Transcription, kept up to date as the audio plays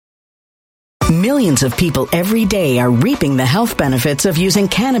Millions of people every day are reaping the health benefits of using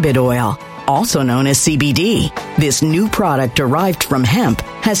cannabis oil, also known as CBD. This new product derived from hemp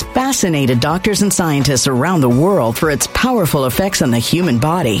has fascinated doctors and scientists around the world for its powerful effects on the human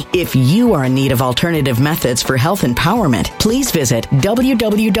body. If you are in need of alternative methods for health empowerment, please visit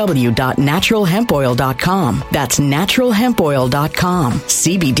www.naturalhempoil.com. That's naturalhempoil.com.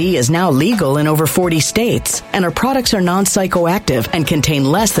 CBD is now legal in over 40 states, and our products are non-psychoactive and contain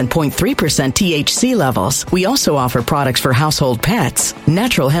less than 0.3% THC levels. We also offer products for household pets.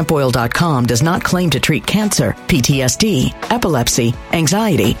 Naturalhempoil.com does not claim to treat cancer, PTSD, epilepsy,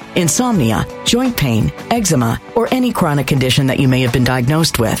 anxiety, insomnia, joint pain, eczema, or any chronic condition that you may have been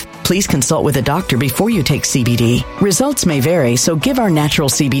diagnosed with. Please consult with a doctor before you take CBD. Results may vary, so give our natural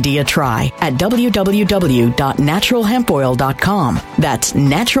CBD a try at www.naturalhempoil.com. That's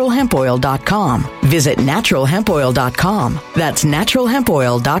naturalhempoil.com. Visit naturalhempoil.com. That's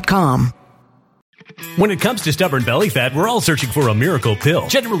naturalhempoil.com. When it comes to stubborn belly fat, we're all searching for a miracle pill.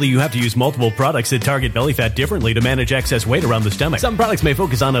 Generally, you have to use multiple products that target belly fat differently to manage excess weight around the stomach. Some products may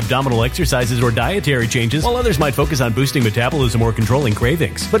focus on abdominal exercises or dietary changes, while others might focus on boosting metabolism or controlling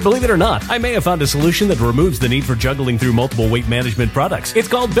cravings. But believe it or not, I may have found a solution that removes the need for juggling through multiple weight management products. It's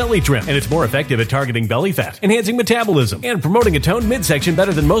called Belly Trim, and it's more effective at targeting belly fat, enhancing metabolism, and promoting a toned midsection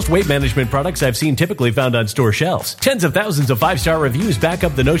better than most weight management products I've seen typically found on store shelves. Tens of thousands of 5-star reviews back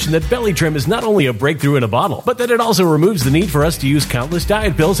up the notion that Belly Trim is not only a breakthrough in a bottle, but that it also removes the need for us to use countless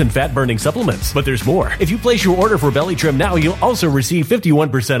diet pills and fat-burning supplements. But there's more. If you place your order for Belly Trim now, you'll also receive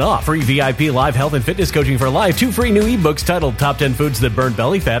 51% off, free VIP live health and fitness coaching for life, 2 free new ebooks titled Top 10 Foods That Burn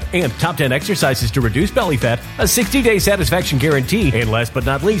Belly Fat and Top 10 Exercises to Reduce Belly Fat, a 60-day satisfaction guarantee, and last but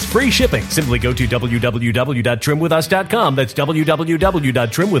not least, free shipping. Simply go to www.trimwithus.com. That's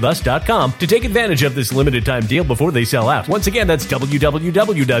www.trimwithus.com to take advantage of this limited time deal before they sell out. Once again, that's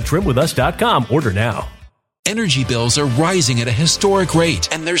www.trimwithus.com. Order now. Energy bills are rising at a historic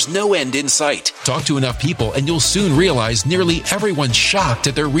rate, and there's no end in sight. Talk to enough people, and you'll soon realize nearly everyone's shocked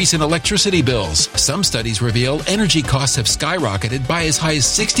at their recent electricity bills. Some studies reveal energy costs have skyrocketed by as high as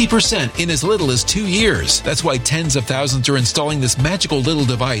 60% in as little as 2 years. That's why tens of thousands are installing this magical little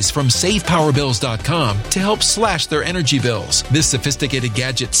device from SavePowerBills.com to help slash their energy bills. This sophisticated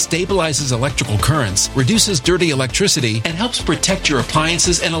gadget stabilizes electrical currents, reduces dirty electricity, and helps protect your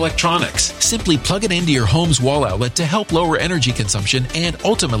appliances and electronics. Simply plug it into your home's wall outlet to help lower energy consumption and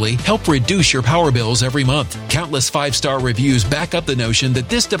ultimately help reduce your power bills every month. Countless 5-star reviews back up the notion that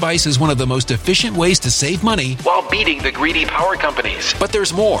this device is one of the most efficient ways to save money while beating the greedy power companies. But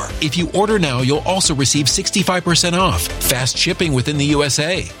there's more. If you order now, you'll also receive 65% off, fast shipping within the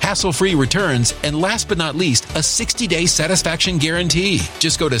USA, hassle-free returns, and last but not least, a 60-day satisfaction guarantee.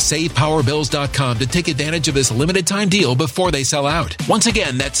 Just go to SavePowerBills.com to take advantage of this limited time deal before they sell out. Once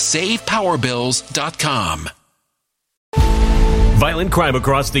again, that's SavePowerBills.com. Violent crime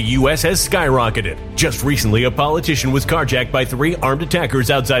across the U.S. has skyrocketed. Just recently, a politician was carjacked by 3 armed attackers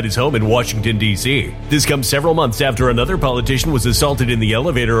outside his home in Washington, D.C. This comes several months after another politician was assaulted in the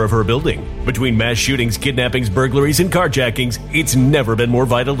elevator of her building. Between mass shootings, kidnappings, burglaries, and carjackings, it's never been more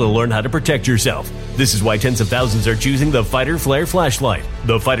vital to learn how to protect yourself. This is why tens of thousands are choosing the Fighter Flare flashlight.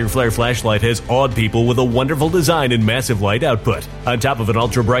 The Fighter Flare flashlight has awed people with a wonderful design and massive light output. On top of an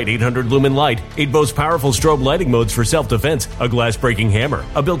ultra-bright 800-lumen light, it boasts powerful strobe lighting modes for self-defense, a glass-breaking hammer,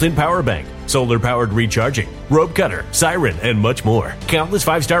 a built-in power bank, solar-powered recharging, rope cutter, siren, and much more. Countless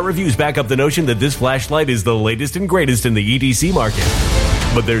 5-star reviews back up the notion that this flashlight is the latest and greatest in the EDC market.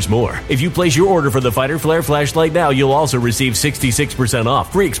 But there's more. If you place your order for the Fighter Flare flashlight now, you'll also receive 66%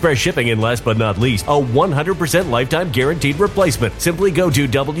 off, free express shipping, and last but not least, a 100% lifetime guaranteed replacement. Simply go to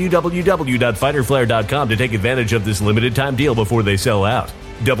www.fighterflare.com to take advantage of this limited time deal before they sell out.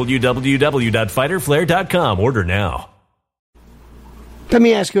 www.fighterflare.com. Order now. Let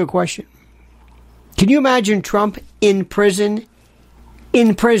me ask you a question. Can you imagine Trump in prison?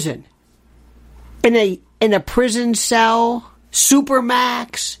 In prison. In a prison cell?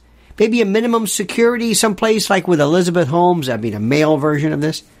 Supermax, maybe a minimum security someplace like with Elizabeth Holmes, I mean a male version of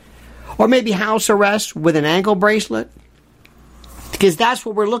this, or maybe house arrest with an ankle bracelet, because that's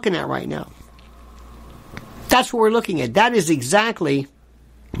what we're looking at right now. That's what we're looking at. That is exactly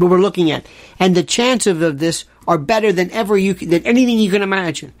what we're looking at, and the chances of this are better than than anything you can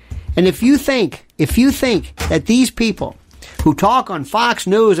imagine. And if you think that these people who talk on Fox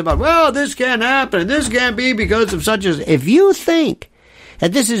News about, well, this can't happen, this can't be because of such as, if you think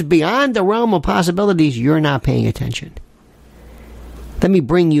that this is beyond the realm of possibilities, you're not paying attention. Let me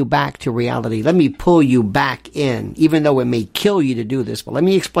bring you back to reality. Let me pull you back in, even though it may kill you to do this. But let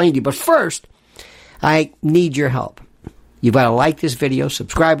me explain to you. But first, I need your help. You've got to like this video,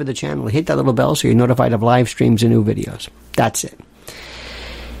 subscribe to the channel, hit that little bell so you're notified of live streams and new videos. That's it.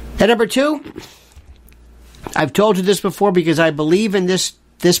 And number 2, I've told you this before because I believe in this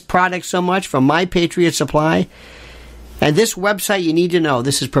product so much from My Patriot Supply. And this website you need to know.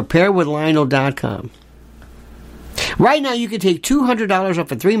 This is preparewithlionel.com. Right now you can take $200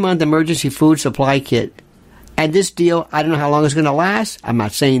 off a 3-month emergency food supply kit. And this deal, I don't know how long it's going to last. I'm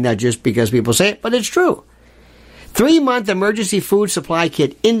not saying that just because people say it, but it's true. 3-month emergency food supply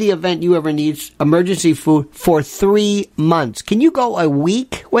kit in the event you ever need emergency food for 3 months. Can you go a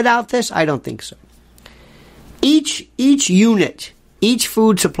week without this? I don't think so. Each unit, each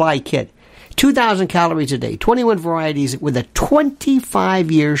food supply kit, 2,000 calories a day, 21 varieties with a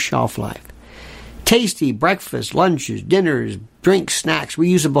 25-year shelf life. Tasty breakfast, lunches, dinners, drinks, snacks,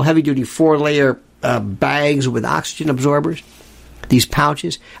 reusable heavy-duty 4-layer bags with oxygen absorbers. These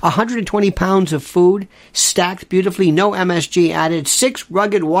pouches, 120 pounds of food, stacked beautifully, no MSG added, 6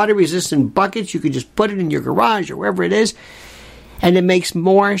 rugged water-resistant buckets. You can just put it in your garage or wherever it is. And it makes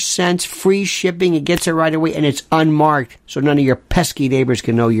more sense, free shipping, it gets it right away, and it's unmarked, so none of your pesky neighbors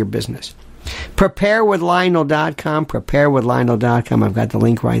can know your business. Preparewithlionel.com, preparewithlionel.com. I've got the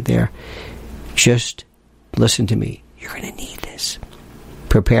link right there. Just listen to me. You're going to need this.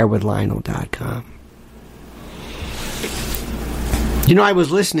 Preparewithlionel.com. You know, I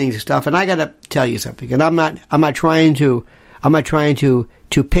was listening to stuff, and I got to tell you something. And I'm not trying to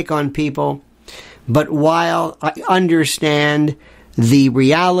pick on people, but while I understand the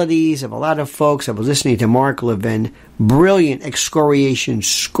realities of a lot of folks, I was listening to Mark Levin, brilliant excoriation,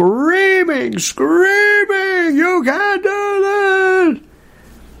 screaming, you can't do that.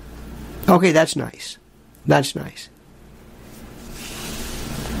 Okay, that's nice. That's nice.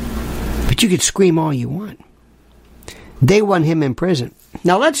 But you could scream all you want. They want him in prison.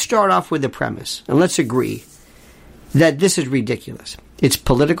 Now let's start off with the premise, and let's agree that this is ridiculous. It's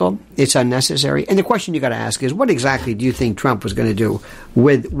political, it's unnecessary, and the question you got to ask is, what exactly do you think Trump was going to do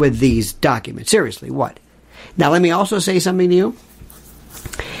with these documents? Seriously, what? Now let me also say something to you,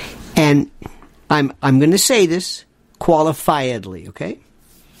 and I'm going to say this qualifiedly, okay?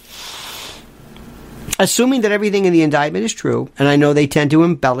 Assuming that everything in the indictment is true, and I know they tend to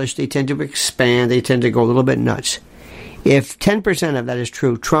embellish, they tend to expand, they tend to go a little bit nuts. If 10% of that is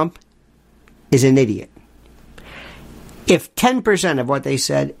true, Trump is an idiot. If 10% of what they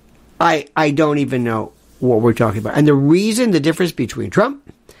said, I don't even know what we're talking about. And the difference between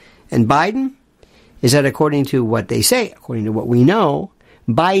Trump and Biden is that according to what they say, according to what we know,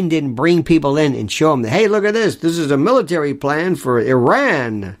 Biden didn't bring people in and show them that, hey, look at this. This is a military plan for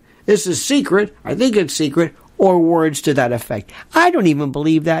Iran. This is secret. I think it's secret. Or words to that effect. I don't even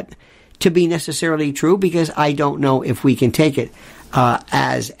believe that to be necessarily true because I don't know if we can take it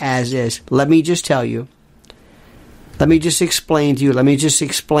as is. Let me just tell you. Let me just explain to you. Let me just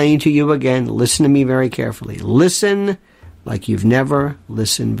explain to you again. Listen to me very carefully. Listen like you've never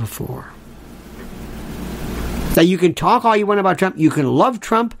listened before. Now you can talk all you want about Trump. You can love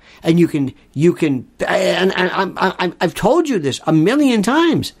Trump, and you can. And I've told you this a million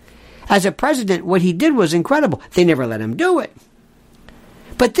times. As a president, what he did was incredible. They never let him do it.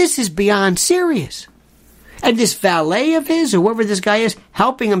 But this is beyond serious. And this valet of his, or whoever this guy is,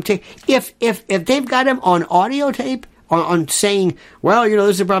 helping him take, if they've got him on audio tape, on saying, well, you know,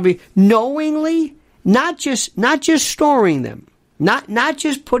 this is probably knowingly, not just storing them, not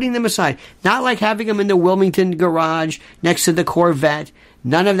just putting them aside, not like having them in the Wilmington garage next to the Corvette,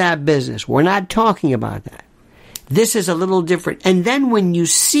 none of that business. We're not talking about that. This is a little different. And then when you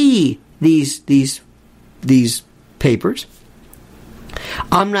see these papers,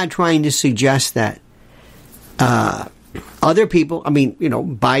 I'm not trying to suggest that other people, I mean, you know,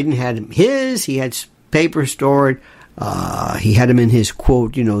 Biden had he had papers stored, he had them in his,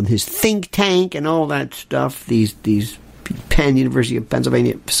 quote, you know, his think tank and all that stuff, these Penn, University of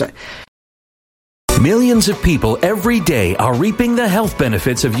Pennsylvania. Millions of people every day are reaping the health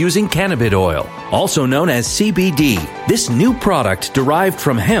benefits of using cannabis oil, also known as CBD. This new product derived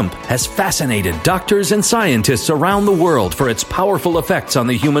from hemp has fascinated doctors and scientists around the world for its powerful effects on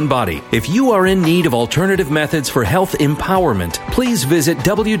the human body. If you are in need of alternative methods for health empowerment, please visit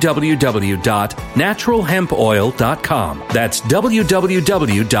www.naturalhempoil.com. That's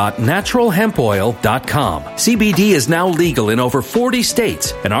www.naturalhempoil.com. CBD is now legal in over 40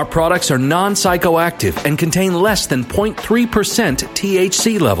 states, and our products are non-psychoactive psychoactive and contain less than 0.3%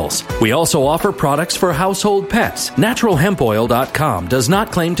 THC levels. We also offer products for household pets. NaturalHempOil.com does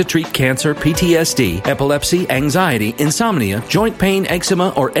not claim to treat cancer, PTSD, epilepsy, anxiety, insomnia, joint pain, eczema,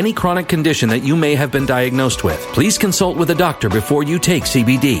 or any chronic condition that you may have been diagnosed with. Please consult with a doctor before you take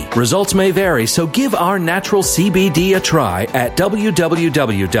CBD. Results may vary, so give our natural CBD a try at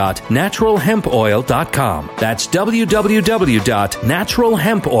www.naturalhempoil.com. That's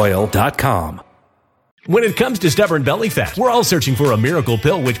www.naturalhempoil.com. When it comes to stubborn belly fat, we're all searching for a miracle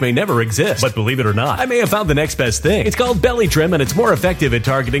pill which may never exist. But believe it or not, I may have found the next best thing. It's called Belly Trim, and it's more effective at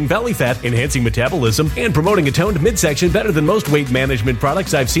targeting belly fat, enhancing metabolism, and promoting a toned midsection better than most weight management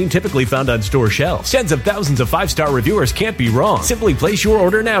products I've seen typically found on store shelves. Tens of thousands of 5-star reviewers can't be wrong. Simply place your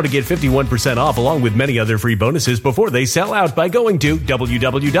order now to get 51% off along with many other free bonuses before they sell out by going to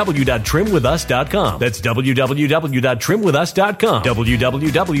www.trimwithus.com. That's www.trimwithus.com.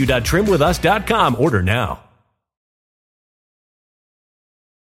 www.trimwithus.com. Order now.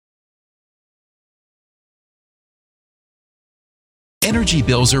 Energy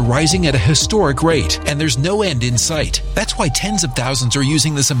bills are rising at a historic rate, and there's no end in sight. That's why tens of thousands are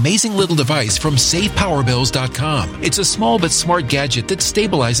using this amazing little device from SavePowerBills.com. It's a small but smart gadget that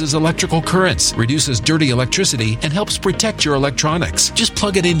stabilizes electrical currents, reduces dirty electricity, and helps protect your electronics. Just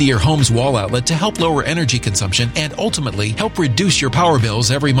plug it into your home's wall outlet to help lower energy consumption and ultimately help reduce your power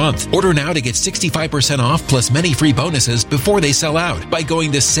bills every month. Order now to get 65% off plus many free bonuses before they sell out by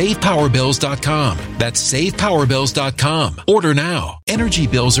going to SavePowerBills.com. That's SavePowerBills.com. Order now. Energy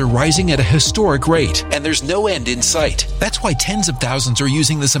bills are rising at a historic rate, and there's no end in sight. That's why tens of thousands are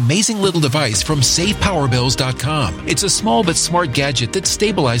using this amazing little device from SavePowerBills.com. It's a small but smart gadget that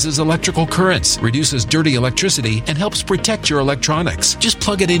stabilizes electrical currents, reduces dirty electricity, and helps protect your electronics. Just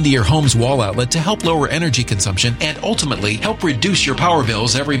plug it into your home's wall outlet to help lower energy consumption and ultimately help reduce your power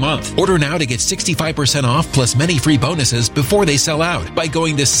bills every month. Order now to get 65% off plus many free bonuses before they sell out by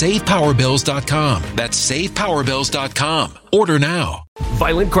going to SavePowerBills.com. That's SavePowerBills.com. Order now.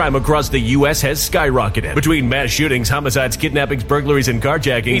 Violent crime across the U.S. has skyrocketed. Between mass shootings, homicides, kidnappings, burglaries, and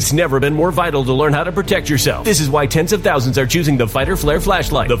carjacking, it's never been more vital to learn how to protect yourself. This is why tens of thousands are choosing the Fighter Flare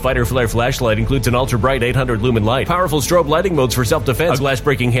flashlight. The Fighter Flare flashlight includes an ultra-bright 800 lumen light, powerful strobe lighting modes for self-defense, a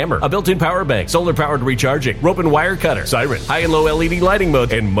glass-breaking hammer, a built-in power bank, solar-powered recharging, rope and wire cutter, siren, high and low LED lighting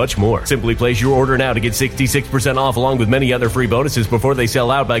mode, and much more. Simply place your order now to get 66% off along with many other free bonuses before they sell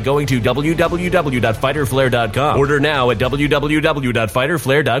out by going to www.fighterflare.com. Order now at www.fighterflare.com. I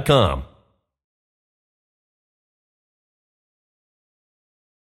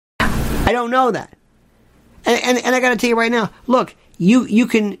don't know that. And I got to tell you right now, look, you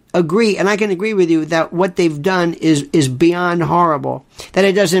can agree, and I can agree with you, that what they've done is beyond horrible. That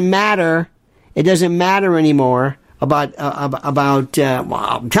it doesn't matter anymore about well,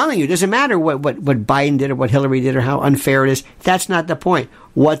 I'm telling you, it doesn't matter what Biden did or what Hillary did or how unfair it is. That's not the point.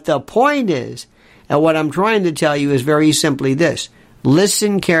 What the point is, and what I'm trying to tell you is very simply this.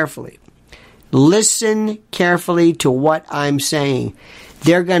 Listen carefully. Listen carefully to what I'm saying.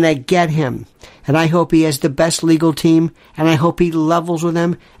 They're going to get him. And I hope he has the best legal team, and I hope he levels with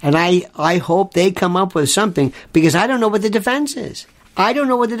them, and I hope they come up with something, because I don't know what the defense is. I don't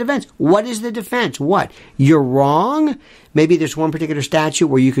know what the defense. What is the defense? What? You're wrong? Maybe there's one particular statute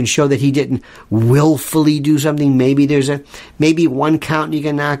where you can show that he didn't willfully do something. Maybe maybe one count you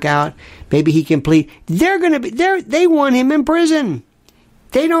can knock out. Maybe he can plead. They want him in prison.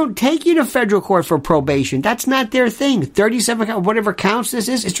 They don't take you to federal court for probation. That's not their thing. 37, whatever counts this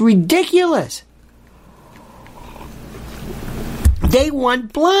is, it's ridiculous. They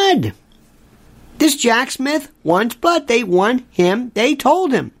want blood. This Jack Smith wants blood. They want him. They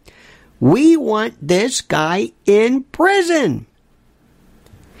told him, we want this guy in prison.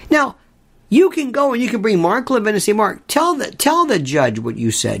 Now, you can go and you can bring Mark Levin and say, Mark, tell the judge what you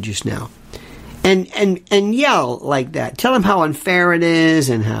said just now. And yell like that. Tell him how unfair it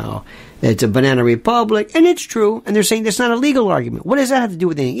is and how it's a banana republic. And it's true. And they're saying that's not a legal argument. What does that have to do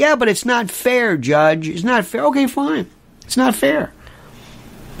with anything? Yeah, but it's not fair, Judge. It's not fair. Okay, fine. It's not fair.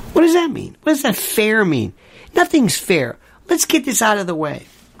 What does that mean? What does that fair mean? Nothing's fair. Let's get this out of the way.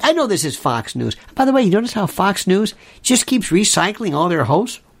 I know this is Fox News. By the way, you notice how Fox News just keeps recycling all their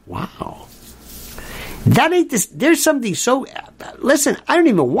hosts? Wow. That ain't this. There's something so. Listen, I don't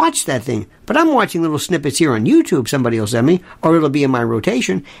even watch that thing, but I'm watching little snippets here on YouTube. Somebody will send me, or it'll be in my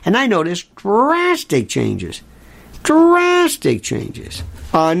rotation, and I notice drastic changes. Drastic changes.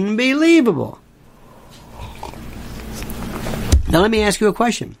 Unbelievable. Now let me ask you a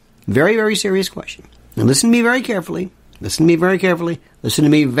question. Very, very serious question. Now listen to me very carefully. Listen to me very carefully. Listen to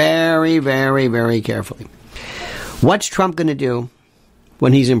me very, very, very carefully. What's Trump going to do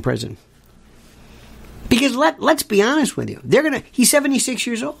when he's in prison? Because let's be honest with you. He's 76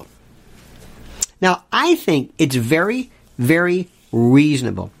 years old. Now, I think it's very, very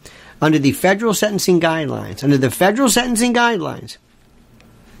reasonable under the federal sentencing guidelines,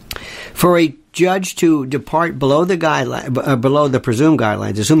 for a judge to depart below the below the presumed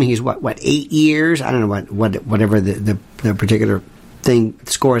guidelines, assuming he's what 8 years? I don't know whatever the particular thing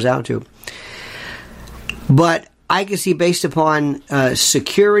scores out to. But I can see, based upon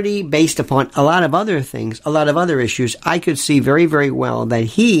security, based upon a lot of other things, a lot of other issues, I could see very, very well that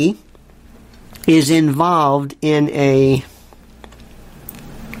he is involved in a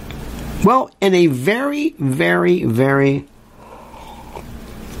very, very, very,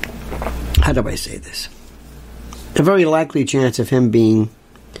 how do I say this? A very likely chance of him being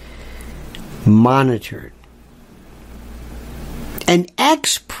monitored. An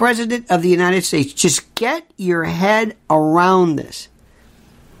ex-president of the United States. Just get your head around this.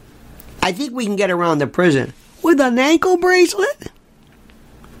 I think we can get around the prison with an ankle bracelet.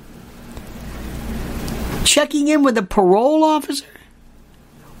 Checking in with a parole officer.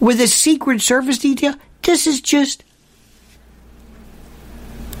 With a Secret Service detail. This is just...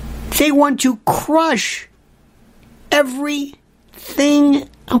 They want to crush everything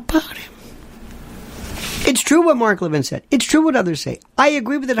about him. It's true what Mark Levin said. It's true what others say. I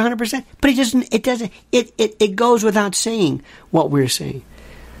agree with it 100%. But it goes without saying what we're saying.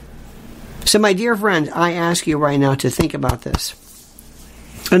 So my dear friends, I ask you right now to think about this.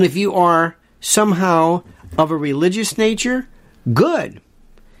 And if you are somehow of a religious nature, good.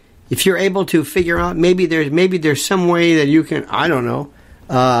 If you're able to figure out, maybe there's some way that you can, I don't know,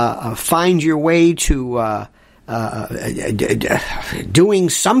 find your way to doing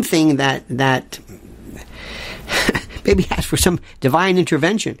something that maybe ask for some divine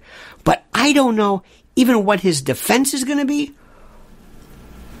intervention. But I don't know even what his defense is going to be.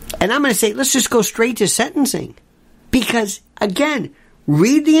 And I'm going to say, let's just go straight to sentencing. Because, again,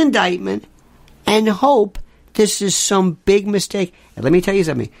 read the indictment and hope this is some big mistake. And let me tell you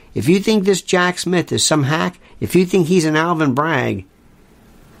something. If you think this Jack Smith is some hack, if you think he's an Alvin Bragg,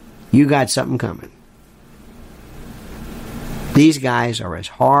 you got something coming. These guys are as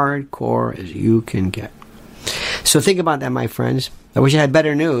hardcore as you can get. So think about that, my friends. I wish I had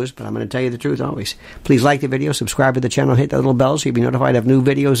better news, but I'm going to tell you the truth always. Please like the video, subscribe to the channel, hit that little bell so you'll be notified of new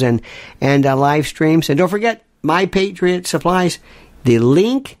videos and live streams. And don't forget, My Patriot Supplies. The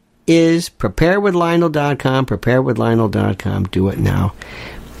link is preparewithlionel.com, preparewithlionel.com. Do it now.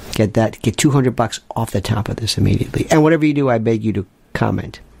 Get $200 off the top of this immediately. And whatever you do, I beg you to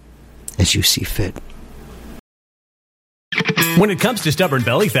comment as you see fit. When it comes to stubborn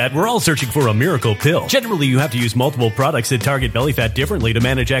belly fat, we're all searching for a miracle pill. Generally, you have to use multiple products that target belly fat differently to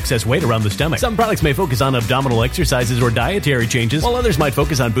manage excess weight around the stomach. Some products may focus on abdominal exercises or dietary changes, while others might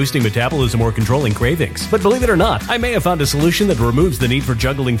focus on boosting metabolism or controlling cravings. But believe it or not, I may have found a solution that removes the need for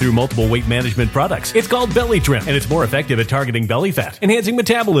juggling through multiple weight management products. It's called Belly Trim, and it's more effective at targeting belly fat, enhancing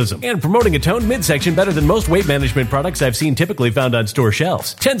metabolism, and promoting a toned midsection better than most weight management products I've seen typically found on store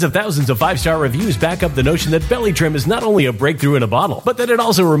shelves. Tens of thousands of 5-star reviews back up the notion that Belly Trim is not only a breakthrough in a bottle, but that it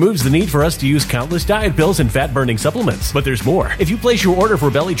also removes the need for us to use countless diet pills and fat-burning supplements. But there's more. If you place your order for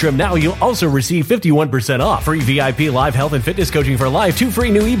Belly Trim now, you'll also receive 51% off, free VIP live health and fitness coaching for life, 2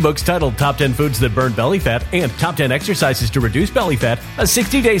 free new ebooks titled Top 10 Foods That Burn Belly Fat and Top 10 Exercises to Reduce Belly Fat, a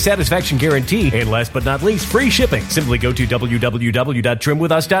 60-day satisfaction guarantee, and last but not least, free shipping. Simply go to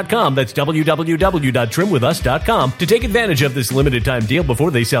www.trimwithus.com. That's www.trimwithus.com to take advantage of this limited time deal before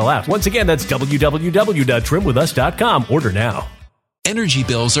they sell out. Once again, that's www.trimwithus.com. Order now. Energy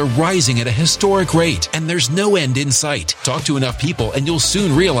bills are rising at a historic rate, and there's no end in sight. Talk to enough people, and you'll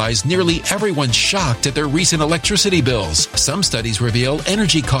soon realize nearly everyone's shocked at their recent electricity bills. Some studies reveal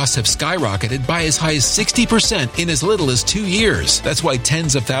energy costs have skyrocketed by as high as 60% in as little as 2 years. That's why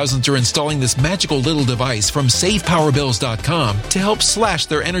tens of thousands are installing this magical little device from SavePowerBills.com to help slash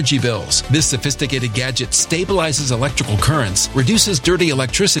their energy bills. This sophisticated gadget stabilizes electrical currents, reduces dirty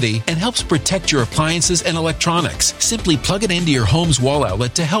electricity, and helps protect your appliances and electronics. Simply plug it into your home's wall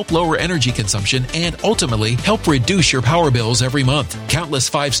outlet to help lower energy consumption and ultimately help reduce your power bills every month. Countless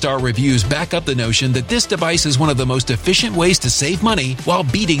 5-star reviews back up the notion that this device is one of the most efficient ways to save money while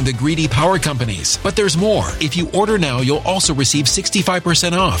beating the greedy power companies. But there's more. If you order now, you'll also receive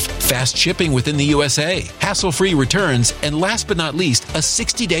 65% off, fast shipping within the USA, hassle-free returns, and last but not least, a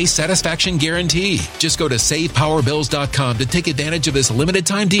 60-day satisfaction guarantee. Just go to SavePowerBills.com to take advantage of this limited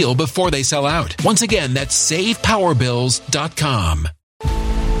time deal before they sell out. Once again, that's SavePowerBills.com.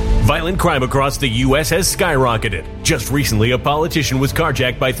 Violent crime across the U.S. has skyrocketed. Just recently, a politician was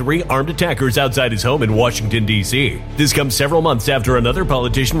carjacked by 3 armed attackers outside his home in Washington, D.C. This comes several months after another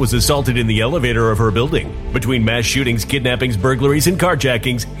politician was assaulted in the elevator of her building. Between mass shootings, kidnappings, burglaries, and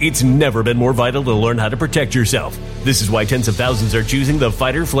carjackings, it's never been more vital to learn how to protect yourself. This is why tens of thousands are choosing the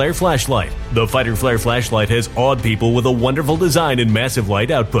Fighter Flare flashlight. The Fighter Flare flashlight has awed people with a wonderful design and massive light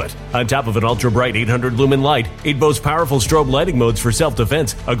output. On top of an ultra-bright 800-lumen light, it boasts powerful strobe lighting modes for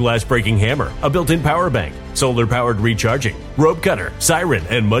self-defense, a glass-breaking hammer, a built-in power bank, solar-powered recharging, rope cutter, siren,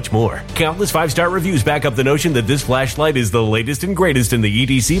 and much more. Countless 5-star reviews back up the notion that this flashlight is the latest and greatest in the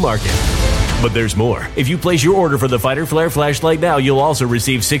EDC market. But there's more. If you place your order for the Fighter Flare flashlight now, you'll also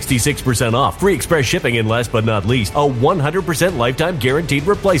receive 66% off, free express shipping, and last but not least, a 100% lifetime guaranteed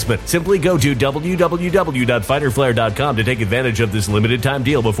replacement. Simply go to www.fighterflare.com to take advantage of this limited time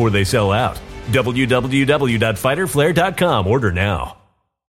deal before they sell out. www.fighterflare.com. Order now.